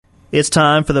It's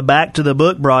time for the Back to the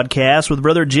Book broadcast with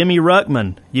Brother Jimmy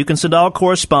Ruckman. You can send all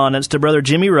correspondence to Brother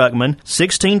Jimmy Ruckman,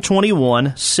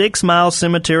 1621 6 Mile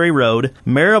Cemetery Road,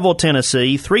 Maryville,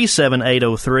 Tennessee,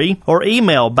 37803, or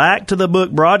email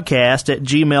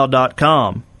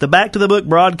backtothebookbroadcast@gmail.com. The Back to the Book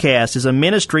broadcast is a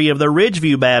ministry of the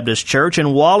Ridgeview Baptist Church in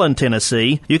Walland,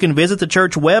 Tennessee. You can visit the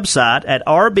church website at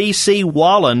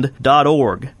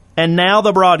rbcwalland.org. And now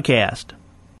the broadcast.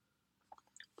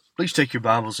 Please take your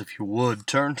Bibles, if you would.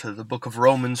 Turn to the book of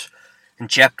Romans in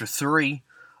chapter 3.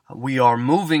 We are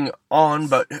moving on,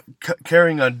 but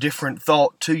carrying a different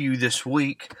thought to you this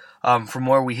week from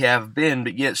where we have been,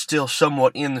 but yet still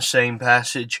somewhat in the same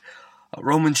passage.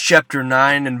 Romans chapter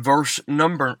 3 and verse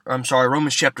number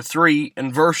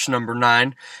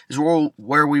 9 is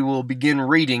where we will begin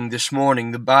reading this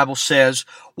morning. The Bible says,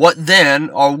 "What then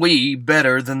are we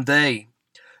better than they?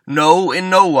 No,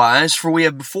 in no wise, for we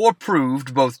have before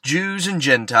proved, both Jews and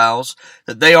Gentiles,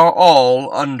 that they are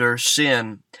all under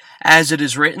sin. As it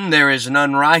is written, there is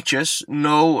none righteous,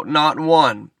 no, not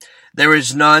one. There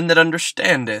is none that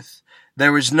understandeth.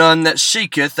 There is none that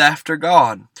seeketh after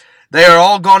God. They are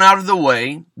all gone out of the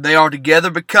way. They are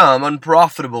together become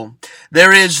unprofitable.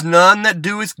 There is none that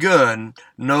doeth good,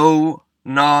 no,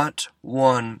 not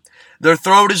one. Their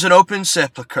throat is an open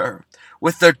sepulchre.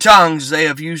 With their tongues they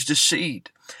have used deceit.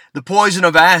 The poison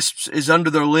of asps is under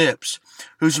their lips,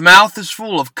 whose mouth is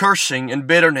full of cursing and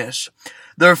bitterness.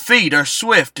 Their feet are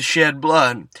swift to shed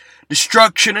blood.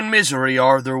 Destruction and misery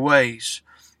are their ways.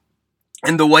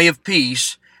 And the way of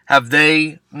peace have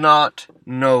they not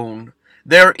known.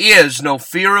 There is no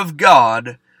fear of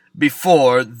God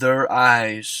before their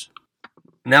eyes."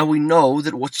 Now we know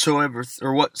that what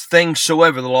things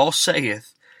soever the law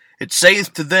saith, it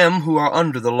saith to them who are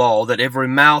under the law, that every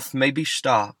mouth may be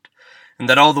stopped, and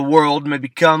that all the world may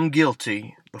become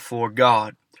guilty before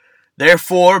God.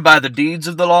 Therefore, by the deeds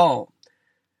of the law,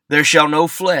 there shall no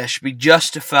flesh be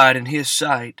justified in his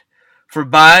sight, for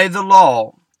by the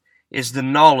law is the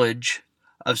knowledge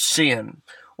of sin.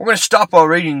 We're going to stop our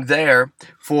reading there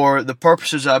for the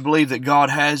purposes I believe that God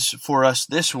has for us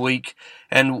this week,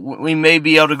 and we may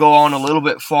be able to go on a little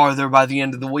bit farther by the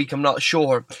end of the week, I'm not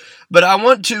sure. But I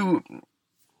want to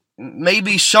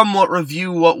maybe somewhat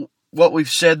review what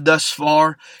we've said thus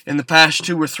far in the past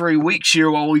 2 or 3 weeks here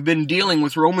while we've been dealing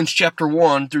with Romans chapter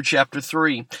 1 through chapter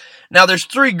 3. Now there's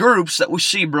 3 groups that we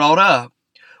see brought up.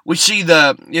 We see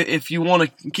if you want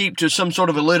to keep to some sort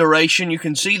of alliteration, you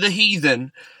can see the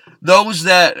heathen. Those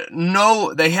that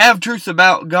know they have truth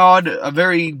about God, a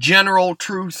very general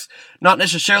truth, not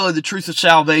necessarily the truth of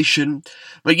salvation,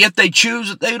 but yet they choose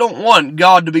that they don't want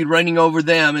God to be reigning over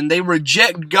them, and they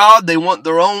reject God. They want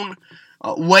their own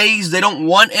ways. They don't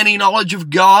want any knowledge of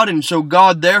God, and so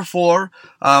God therefore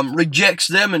rejects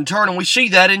them in turn, and we see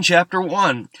that in chapter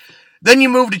 1. Then you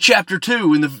move to chapter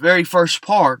 2 in the very first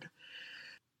part,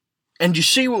 and you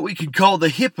see what we could call the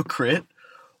hypocrite,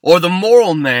 or the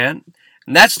moral man,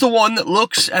 and that's the one that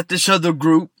looks at this other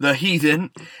group, the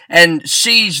heathen, and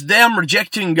sees them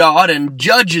rejecting God and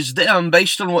judges them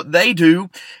based on what they do,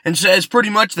 and says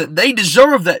pretty much that they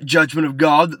deserve that judgment of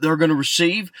God that they're going to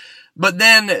receive, but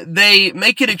then they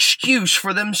make an excuse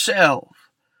for themselves.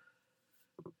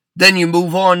 Then you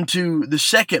move on to the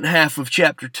second half of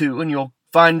chapter 2, and you'll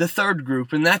find the third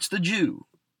group, and that's the Jew,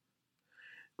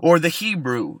 or the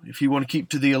Hebrew, if you want to keep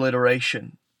to the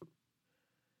alliteration.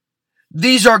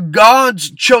 These are God's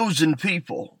chosen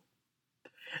people.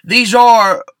 These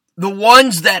are the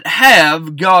ones that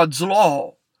have God's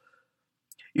law.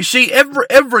 You see,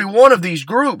 every one of these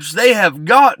groups, they have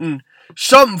gotten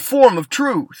some form of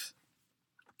truth.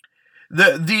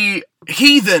 The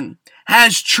heathen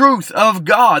has truth of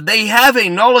God. They have a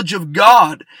knowledge of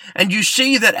God. And you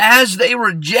see that as they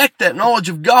reject that knowledge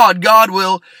of God, God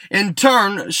will in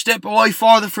turn step away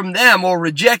farther from them, or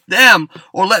reject them,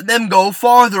 or let them go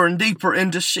farther and deeper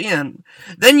into sin.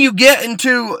 Then you get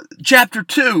into chapter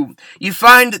 2. You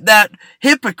find that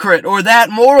hypocrite, or that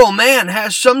moral man,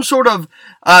 has some sort of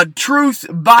truth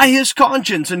by his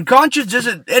conscience. And conscience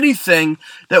isn't anything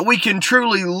that we can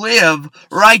truly live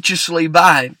righteously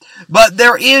by. But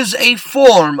there is a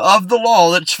form of the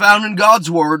law that's found in God's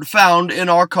Word, found in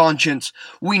our conscience.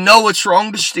 We know it's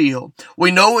wrong to steal.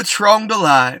 We know it's wrong to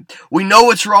lie. We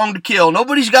know it's wrong to kill.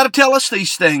 Nobody's got to tell us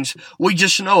these things. We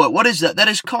just know it. What is that? That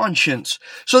is conscience.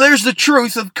 So there's the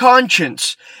truth of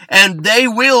conscience, and they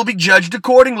will be judged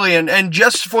accordingly. And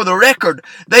just for the record,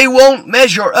 they won't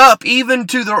measure up even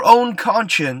to their own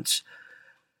conscience.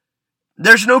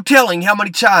 There's no telling how many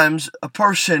times a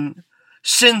person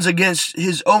sins against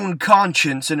his own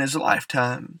conscience in his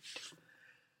lifetime.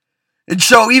 And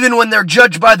so even when they're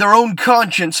judged by their own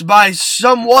conscience, by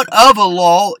somewhat of a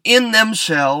law in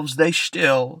themselves, they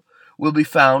still will be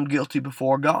found guilty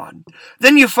before God.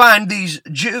 Then you find these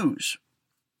Jews.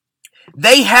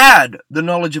 They had the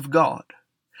knowledge of God.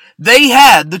 They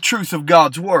had the truth of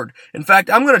God's Word. In fact,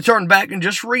 I'm going to turn back and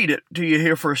just read it to you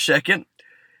here for a second.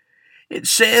 It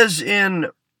says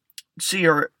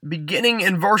beginning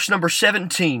in verse number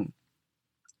 17,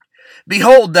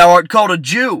 Behold, thou art called a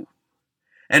Jew,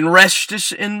 and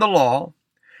restest in the law,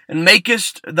 and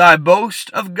makest thy boast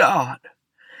of God,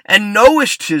 and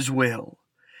knowest his will,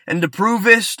 and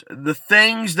approvest the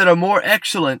things that are more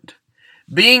excellent,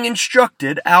 being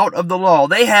instructed out of the law.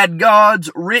 They had God's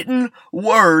written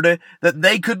word that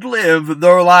they could live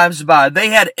their lives by. They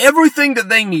had everything that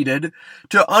they needed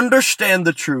to understand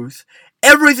the truth,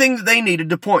 everything that they needed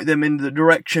to point them in the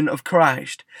direction of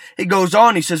Christ. He goes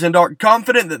on, he says, And art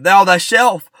confident that thou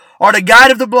thyself art a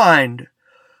guide of the blind,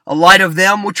 a light of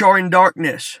them which are in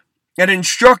darkness, an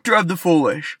instructor of the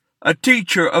foolish, a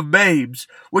teacher of babes,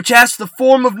 which hast the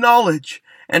form of knowledge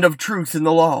and of truth in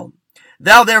the law.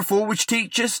 Thou therefore which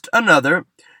teachest another,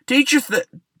 teachest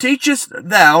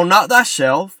thou not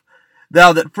thyself?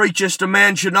 Thou that preachest a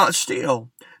man should not steal,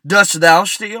 dost thou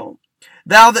steal?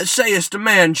 Thou that sayest a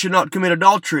man should not commit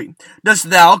adultery,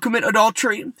 dost thou commit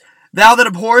adultery? Thou that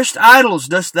abhorrest idols,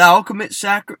 dost thou commit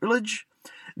sacrilege?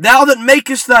 Thou that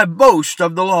makest thy boast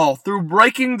of the law, through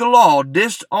breaking the law,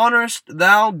 dishonorest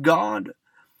thou God?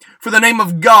 For the name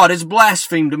of God is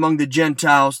blasphemed among the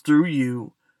Gentiles through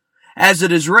you. As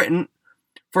it is written,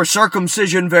 For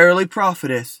circumcision verily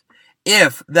profiteth,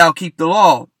 if thou keep the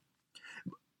law.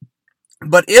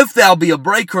 But if thou be a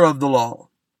breaker of the law,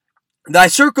 thy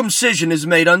circumcision is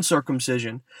made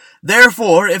uncircumcision.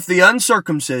 Therefore, if the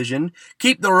uncircumcision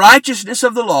keep the righteousness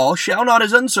of the law, shall not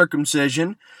his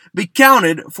uncircumcision be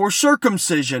counted for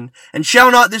circumcision? And shall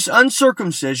not this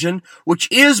uncircumcision, which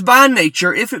is by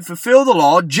nature, if it fulfill the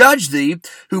law, judge thee,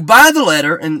 who by the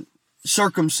letter and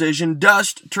circumcision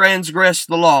dost transgress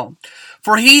the law?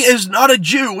 For he is not a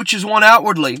Jew which is one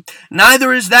outwardly,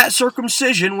 neither is that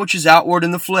circumcision which is outward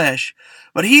in the flesh,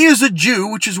 but he is a Jew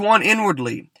which is one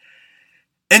inwardly.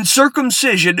 And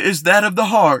circumcision is that of the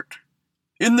heart,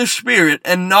 in the spirit,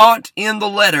 and not in the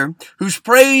letter, whose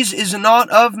praise is not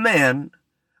of man,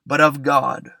 but of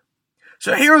God.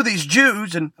 So here are these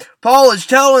Jews, and Paul is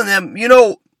telling them,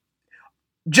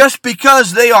 just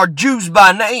because they are Jews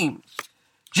by name,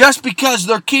 just because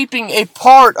they're keeping a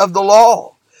part of the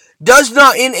law, does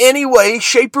not in any way,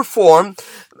 shape, or form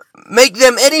make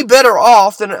them any better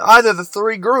off than either of the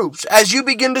three groups. As you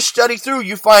begin to study through,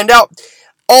 you find out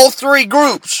all three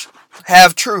groups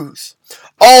have truth.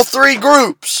 All three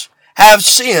groups have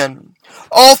sin.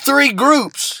 All three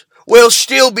groups will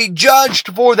still be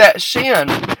judged for that sin.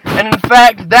 And in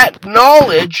fact, that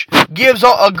knowledge gives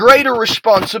a greater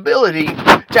responsibility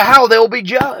to how they'll be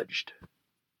judged.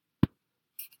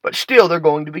 But still, they're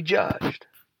going to be judged.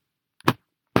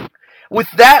 With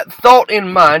that thought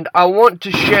in mind, I want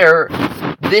to share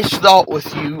this thought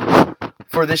with you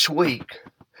for this week.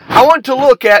 I want to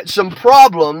look at some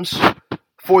problems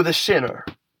for the sinner.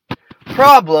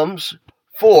 Problems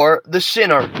for the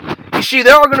sinner. You see,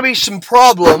 there are going to be some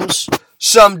problems,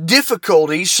 some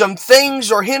difficulties, some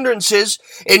things or hindrances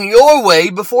in your way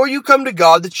before you come to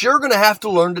God that you're going to have to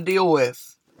learn to deal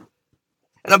with.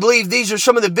 And I believe these are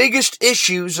some of the biggest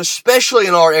issues, especially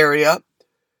in our area,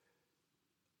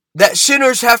 that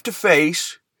sinners have to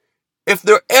face if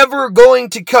they're ever going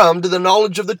to come to the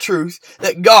knowledge of the truth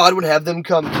that God would have them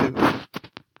come to.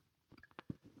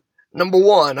 Number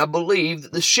one, I believe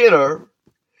that the sinner,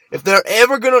 if they're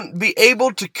ever going to be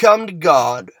able to come to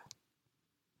God,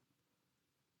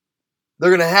 they're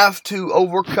going to have to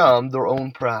overcome their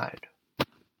own pride.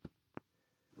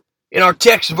 In our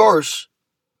text verse,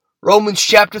 Romans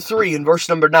chapter 3 and verse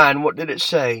number 9, what did it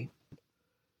say?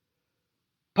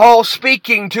 Paul,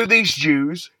 speaking to these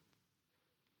Jews,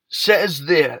 says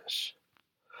this,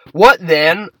 What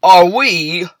then, are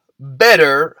we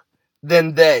better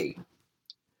than they?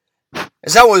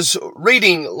 As I was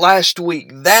reading last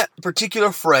week, that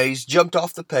particular phrase jumped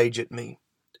off the page at me.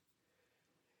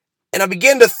 And I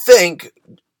began to think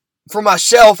for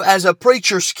myself as a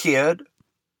preacher's kid,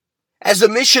 as a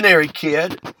missionary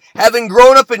kid, having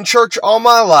grown up in church all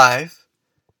my life,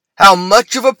 how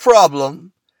much of a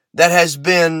problem that has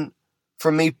been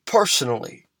for me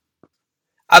personally.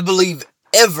 I believe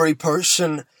every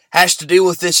person has to deal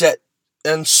with this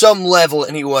on some level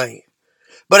anyway.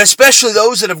 But especially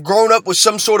those that have grown up with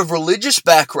some sort of religious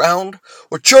background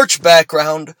or church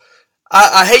background.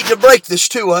 I hate to break this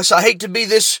to us. I hate to be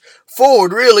this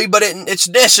forward really, but it's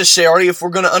necessary if we're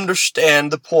going to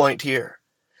understand the point here.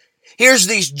 Here's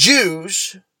these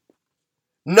Jews,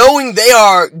 knowing they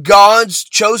are God's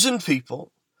chosen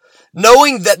people,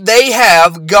 knowing that they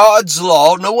have God's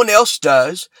law, no one else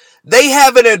does, they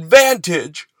have an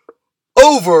advantage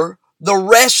over the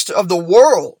rest of the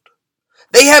world.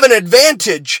 They have an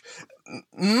advantage,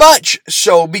 much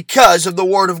so because of the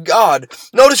Word of God.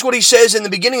 Notice what he says in the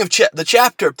beginning of the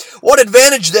chapter. What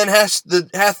advantage then hath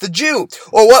the Jew?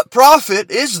 Or what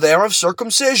profit is there of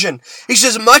circumcision? He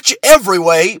says, much every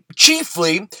way,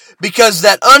 chiefly because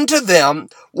that unto them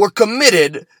were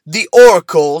committed the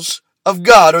oracles of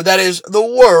God, or that is, the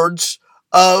words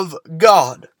of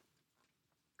God.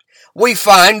 We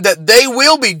find that they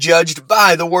will be judged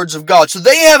by the words of God. So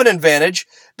they have an advantage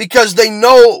because they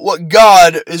know what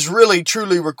God is really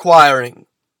truly requiring.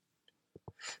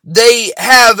 They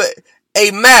have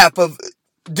a map of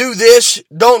do this,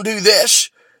 don't do this.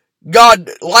 God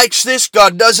likes this,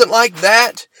 God doesn't like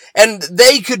that. And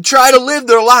they could try to live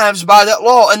their lives by that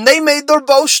law, and they made their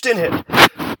boast in it.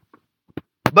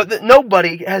 But that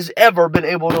nobody has ever been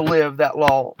able to live that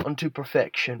law unto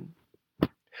perfection.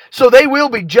 So they will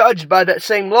be judged by that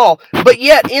same law. But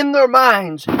yet in their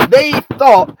minds, they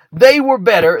thought they were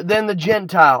better than the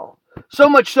Gentile. So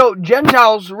much so,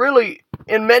 Gentiles really,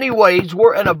 in many ways,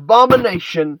 were an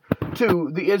abomination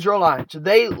to the Israelites.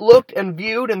 They looked and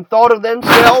viewed and thought of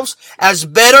themselves as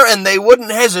better, and they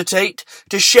wouldn't hesitate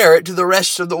to share it to the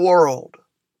rest of the world.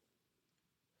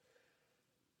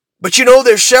 But you know,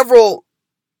 there's several,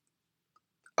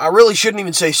 I really shouldn't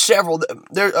even say several,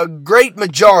 there's a great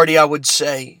majority, I would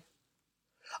say,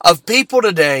 of people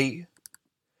today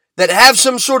that have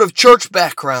some sort of church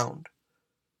background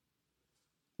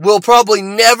will probably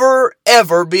never,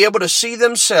 ever be able to see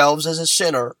themselves as a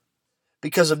sinner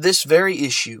because of this very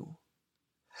issue.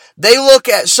 They look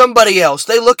at somebody else.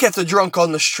 They look at the drunk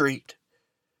on the street.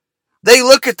 They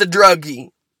look at the druggie.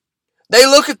 They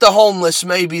look at the homeless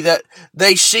maybe that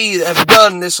they see that have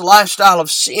done this lifestyle of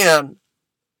sin.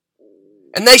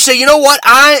 And they say, you know what?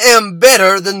 I am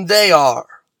better than they are.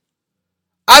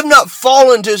 I've not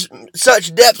fallen to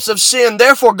such depths of sin.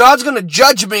 Therefore, God's going to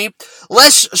judge me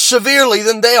less severely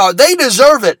than they are. They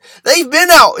deserve it. They've been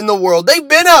out in the world. They've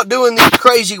been out doing these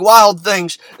crazy, wild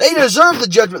things. They deserve the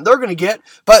judgment they're going to get.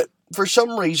 But for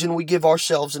some reason, we give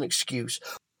ourselves an excuse.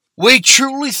 We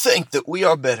truly think that we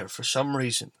are better for some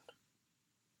reason.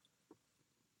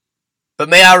 But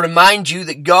may I remind you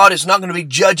that God is not going to be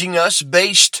judging us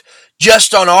based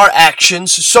just on our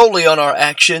actions, solely on our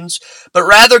actions, but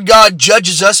rather God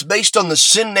judges us based on the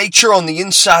sin nature on the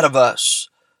inside of us.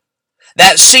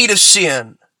 That seed of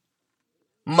sin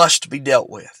must be dealt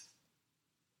with.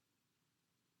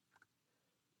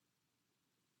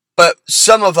 But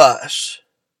some of us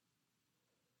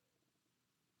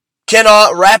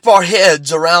cannot wrap our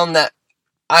heads around that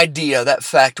idea, that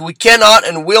fact. We cannot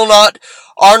and will not,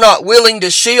 are not willing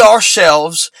to see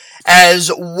ourselves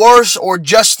as worse or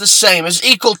just the same, as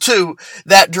equal to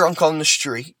that drunk on the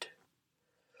street.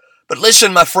 But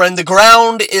listen, my friend, the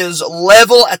ground is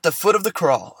level at the foot of the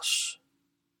cross.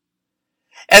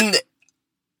 And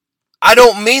I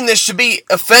don't mean this to be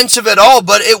offensive at all,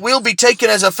 but it will be taken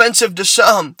as offensive to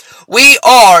some. We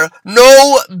are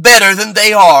no better than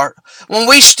they are. When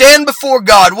we stand before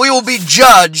God, we will be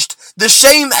judged the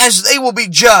same as they will be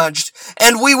judged.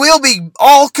 And we will be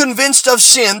all convinced of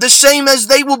sin, the same as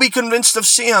they will be convinced of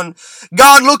sin.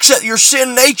 God looks at your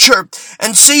sin nature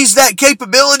and sees that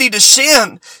capability to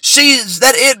sin, sees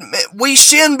that we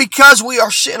sin because we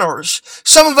are sinners.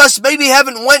 Some of us maybe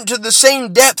haven't went to the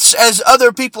same depths as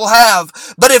other people have,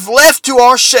 but if left to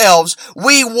ourselves,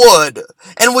 we would,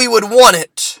 and we would want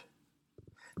it.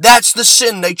 That's the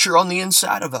sin nature on the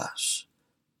inside of us.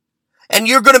 And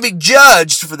you're going to be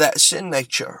judged for that sin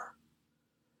nature.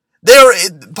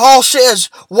 Paul says,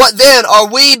 what then? Are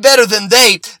we better than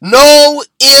they? No,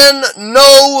 in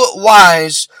no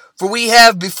wise. For we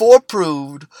have before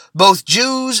proved, both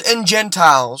Jews and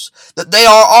Gentiles, that they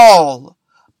are all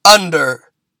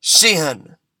under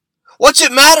sin. What's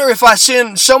it matter if I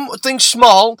sin something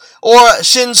small or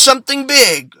sin something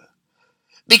big?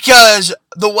 Because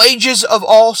the wages of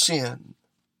all sin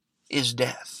is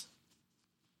death.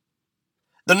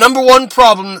 The number one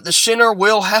problem that the sinner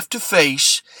will have to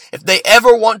face if they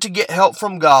ever want to get help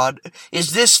from God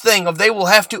is this thing of they will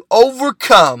have to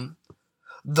overcome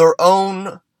their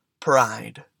own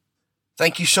pride.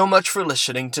 Thank you so much for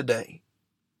listening today.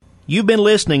 You've been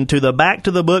listening to the Back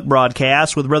to the Book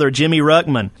broadcast with Brother Jimmy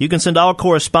Ruckman. You can send all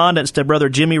correspondence to Brother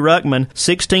Jimmy Ruckman,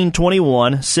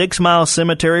 1621 6 Mile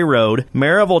Cemetery Road,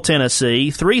 Maryville,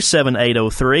 Tennessee,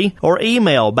 37803, or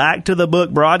email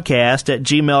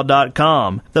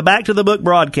backtothebookbroadcast@gmail.com. The Back to the Book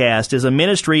broadcast is a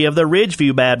ministry of the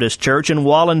Ridgeview Baptist Church in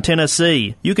Wallen,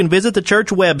 Tennessee. You can visit the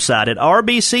church website at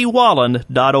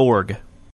rbcwallen.org.